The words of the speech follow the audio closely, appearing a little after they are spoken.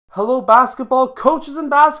Hello, basketball coaches and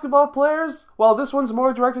basketball players. Well, this one's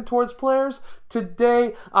more directed towards players.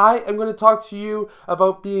 Today, I am going to talk to you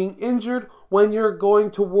about being injured when you're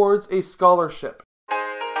going towards a scholarship.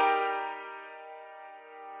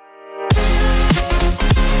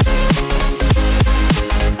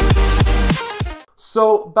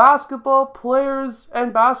 So, basketball players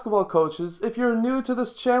and basketball coaches, if you're new to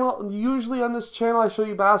this channel, usually on this channel I show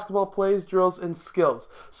you basketball plays, drills, and skills.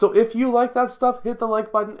 So if you like that stuff, hit the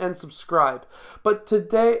like button and subscribe. But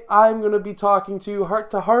today I'm going to be talking to you heart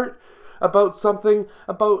to heart about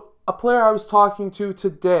a player I was talking to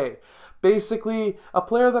today. Basically, a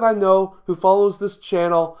player that I know who follows this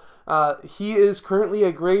channel. He is currently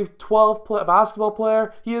a grade 12 basketball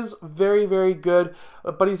player. He is very, very good,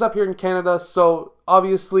 but he's up here in Canada, so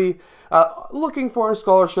obviously looking for a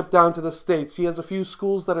scholarship down to the States. He has a few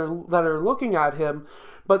schools that are looking at him,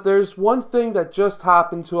 but there's one thing that just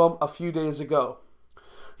happened to him a few days ago.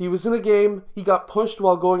 He was in a game, he got pushed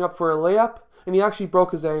while going up for a layup, and he actually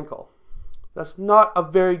broke his ankle. That's not a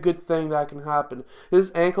very good thing that can happen.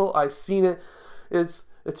 His ankle, I've seen it, it's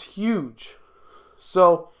huge.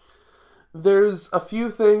 So there's a few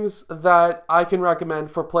things that I can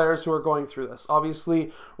recommend for players who are going through this.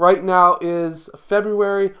 Obviously, right now is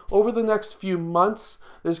February. Over the next few months,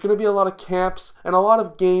 there's going to be a lot of camps and a lot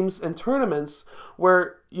of games and tournaments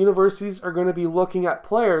where universities are going to be looking at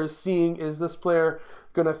players, seeing, is this player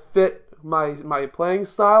going to fit my playing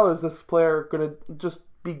style? Is this player going to just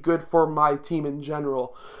be good for my team in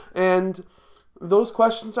general? And those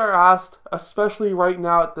questions are asked, especially right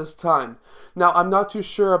now at this time. Now, I'm not too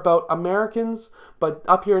sure about Americans, but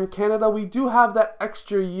up here in Canada, we do have that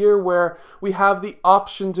extra year where we have the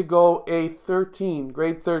option to go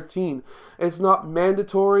grade 13. It's not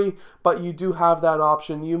mandatory, but you do have that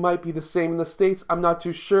option. You might be the same in the States. I'm not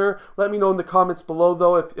too sure. Let me know in the comments below,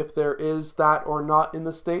 though, if there is that or not in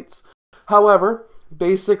the States. However,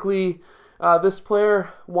 basically, this player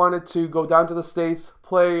wanted to go down to the States,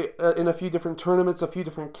 play in a few different tournaments, a few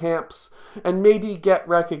different camps, and maybe get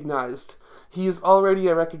recognized. He is already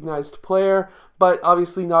a recognized player, but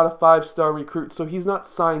obviously not a 5-star recruit, so he's not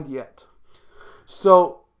signed yet.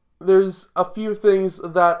 So there's a few things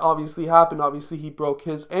that obviously happened. Obviously, he broke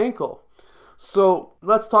his ankle. So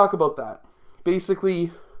let's talk about that.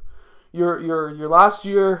 Basically, your last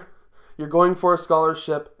year, you're going for a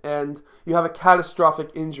scholarship and you have a catastrophic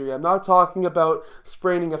injury. I'm not talking about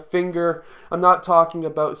spraining a finger. I'm not talking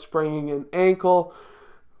about spraining an ankle.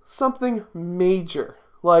 Something major,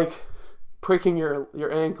 like breaking your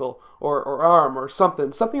ankle or arm or something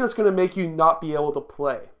that's going to make you not be able to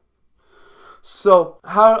play. So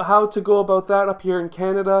how to go about that up here in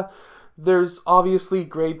Canada? There's obviously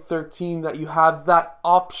grade 13 that you have that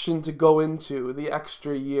option to go into the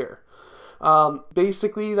extra year.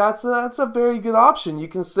 Basically, that's a very good option. You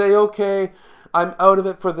can say, okay, I'm out of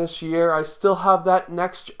it for this year. I still have that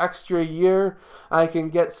next extra year. I can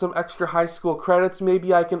get some extra high school credits.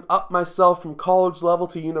 Maybe I can up myself from college level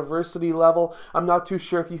to university level. I'm not too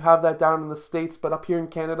sure if you have that down in the States, but up here in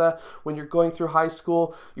Canada, when you're going through high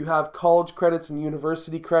school, you have college credits and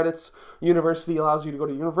university credits. University allows you to go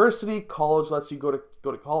to university. College lets you go to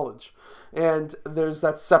college. And there's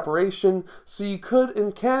that separation. So you could,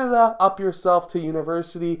 in Canada, up yourself to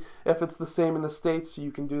university. If it's the same in the States,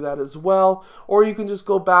 you can do that as well. Or you can just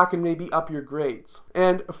go back and maybe up your grades.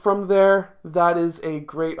 And from there, that is a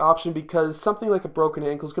great option because something like a broken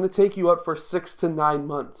ankle is going to take you out for 6 to 9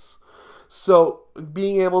 months. So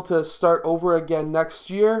being able to start over again next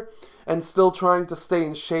year and still trying to stay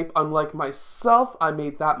in shape, unlike myself, I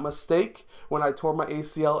made that mistake when I tore my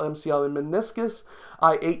ACL, MCL, and meniscus.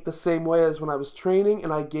 I ate the same way as when I was training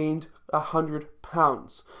and I gained 100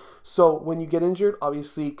 pounds. So when you get injured,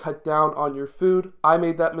 obviously cut down on your food. I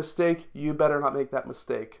made that mistake. You better not make that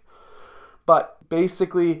mistake. But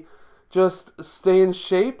basically, just stay in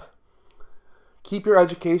shape, keep your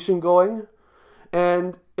education going,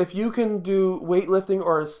 and if you can do weightlifting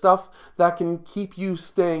or stuff that can keep you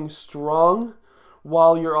staying strong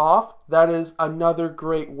while you're off, that is another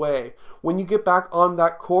great way. When you get back on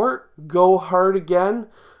that court, go hard again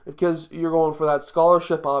because you're going for that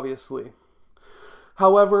scholarship, obviously.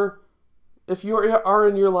 However, if you are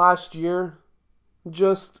in your last year,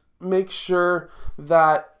 just make sure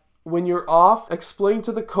that when you're off, explain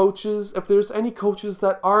to the coaches, if there's any coaches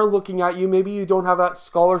that are looking at you, maybe you don't have that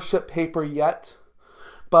scholarship paper yet,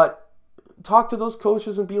 but talk to those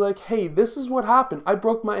coaches and be like, hey, this is what happened. I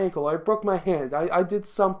broke my ankle. I broke my hand. I did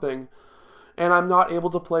something, and I'm not able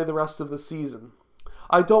to play the rest of the season.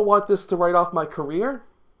 I don't want this to write off my career.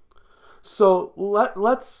 So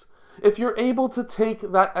let's If you're able to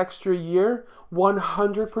take that extra year,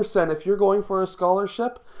 100%, if you're going for a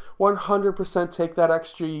scholarship, 100% take that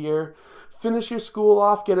extra year. Finish your school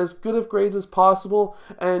off, get as good of grades as possible,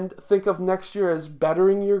 and think of next year as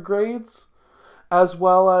bettering your grades, as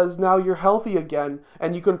well as now you're healthy again,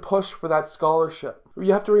 and you can push for that scholarship.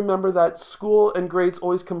 You have to remember that school and grades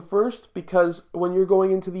always come first, because when you're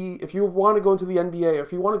going into if you want to go into the NBA, or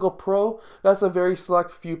if you want to go pro, that's a very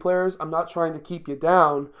select few players. I'm not trying to keep you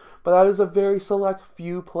down, but that is a very select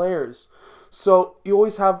few players. So you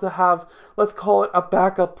always have to have, let's call it a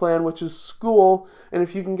backup plan, which is school, and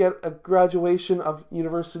if you can get a graduation of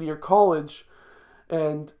university or college,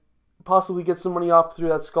 and possibly get some money off through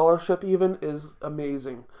that scholarship even, is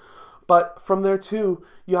amazing. But from there too,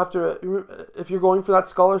 you have to, if you're going for that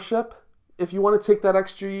scholarship, if you want to take that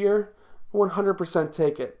extra year, 100%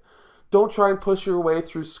 take it. Don't try and push your way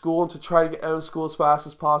through school and to try to get out of school as fast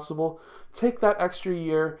as possible. Take that extra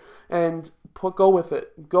year and go with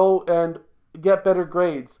it. Go and get better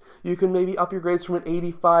grades. You can maybe up your grades from an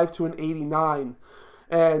 85 to an 89.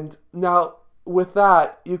 And now with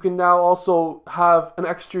that, you can now also have an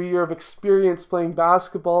extra year of experience playing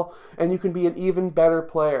basketball, and you can be an even better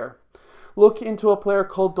player. Look into a player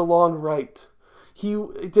called DeLon Wright. He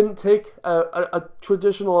didn't take a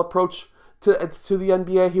traditional approach to the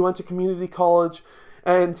NBA. He went to community college,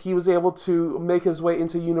 and he was able to make his way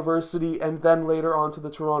into university and then later on to the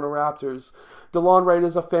Toronto Raptors. DeLon Wright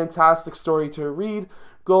is a fantastic story to read.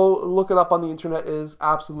 Go look it up on the internet. It is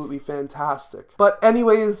absolutely fantastic. But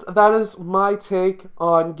anyways, that is my take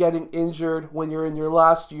on getting injured when you're in your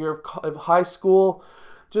last year of high school.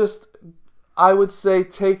 Just, I would say,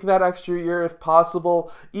 take that extra year if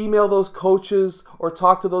possible. Email those coaches or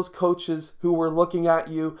talk to those coaches who were looking at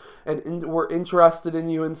you and were interested in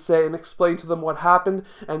you, and explain to them what happened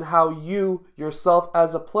and how you yourself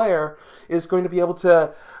as a player is going to be able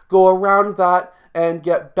to go around that and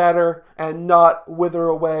get better and not wither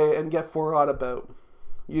away and get forgot about.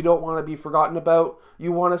 You don't want to be forgotten about.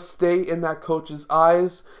 You want to stay in that coach's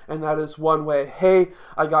eyes, and that is one way. Hey,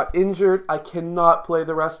 I got injured. I cannot play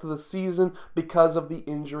the rest of the season because of the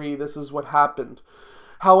injury. This is what happened.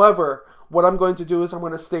 However, what I'm going to do is I'm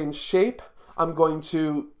going to stay in shape. I'm going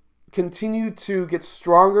to continue to get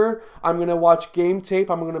stronger. I'm going to watch game tape.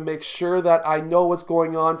 I'm going to make sure that I know what's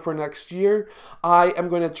going on for next year. I am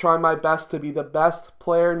going to try my best to be the best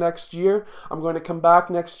player next year. I'm going to come back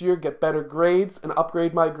next year, get better grades, and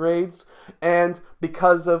upgrade my grades. And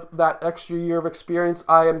because of that extra year of experience,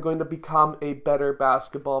 I am going to become a better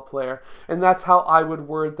basketball player. And that's how I would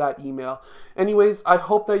word that email. Anyways, I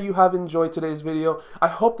hope that you have enjoyed today's video. I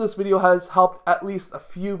hope this video has helped at least a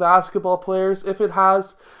few basketball players. If it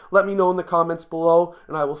has, let me know in the comments below,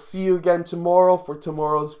 and I will see you again tomorrow for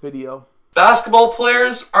tomorrow's video. Basketball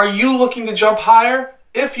players, are you looking to jump higher?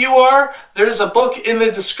 If you are, there's a book in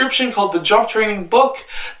the description called the Jump Training Book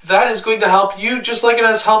that is going to help you just like it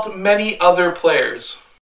has helped many other players.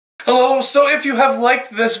 Hello, so if you have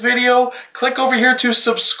liked this video, click over here to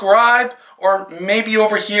subscribe, or maybe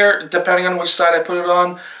over here, depending on which side I put it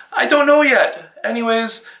on. I don't know yet.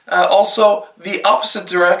 Anyways, also the opposite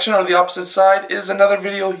direction or the opposite side is another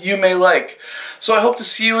video you may like. So I hope to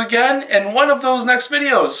see you again in one of those next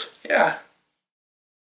videos. Yeah.